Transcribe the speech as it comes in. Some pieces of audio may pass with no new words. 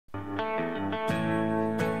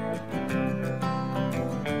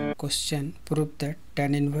Question: prove that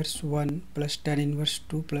tan inverse 1 plus tan inverse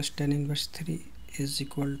 2 plus tan inverse 3 is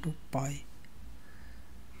equal to pi.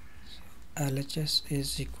 So LHS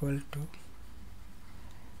is equal to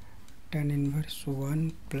tan inverse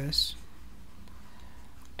 1 plus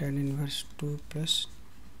tan inverse 2 plus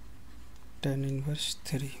tan inverse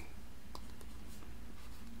 3.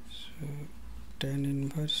 So tan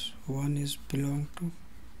inverse 1 is belong to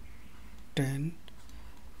tan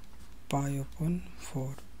pi upon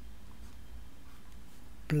 4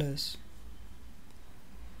 plus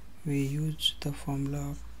we use the formula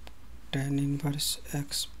of tan inverse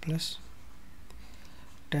x plus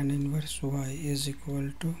tan inverse y is equal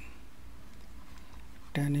to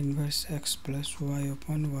tan inverse x plus y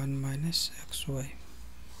upon 1 minus xy.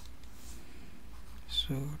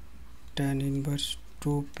 So tan inverse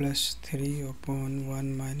 2 plus 3 upon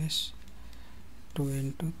 1 minus 2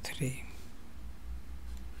 into 3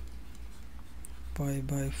 pi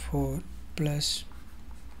by 4 plus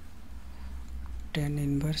tan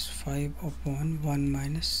inverse 5 upon 1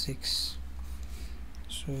 minus 6,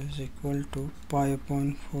 so is equal to pi upon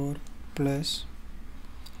 4 plus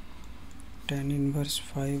tan inverse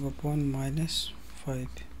 5 upon minus 5.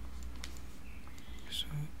 So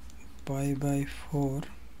pi by 4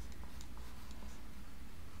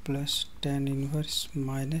 plus tan inverse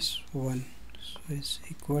minus 1, so is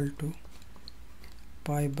equal to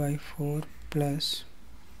pi by 4 plus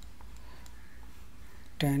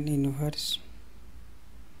tan inverse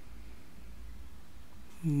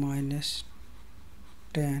minus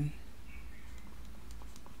tan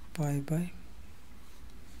pi by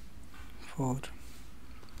 4.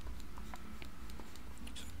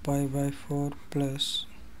 So pi by 4 plus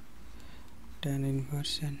tan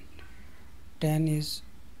inverse, and tan is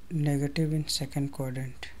negative in second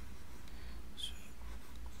quadrant, so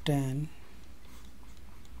tan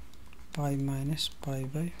pi minus pi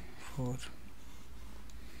by 4.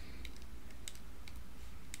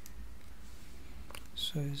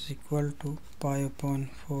 So is equal to pi upon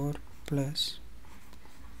 4 plus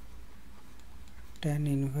tan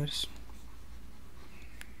inverse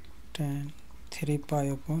tan 3 pi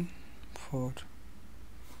upon 4.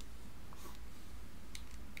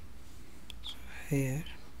 So here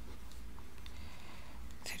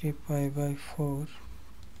 3 pi by 4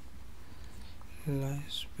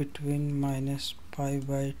 lies between minus pi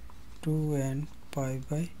by 2 and pi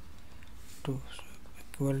by 2, so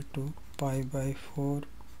equal to pi by 4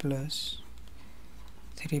 plus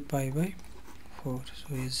 3 pi by 4,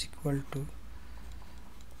 so is equal to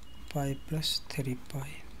pi plus 3 pi.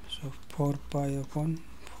 So 4 pi upon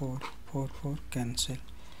 4, 4 cancel,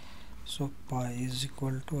 so pi is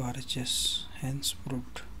equal to RHS, hence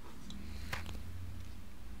proved.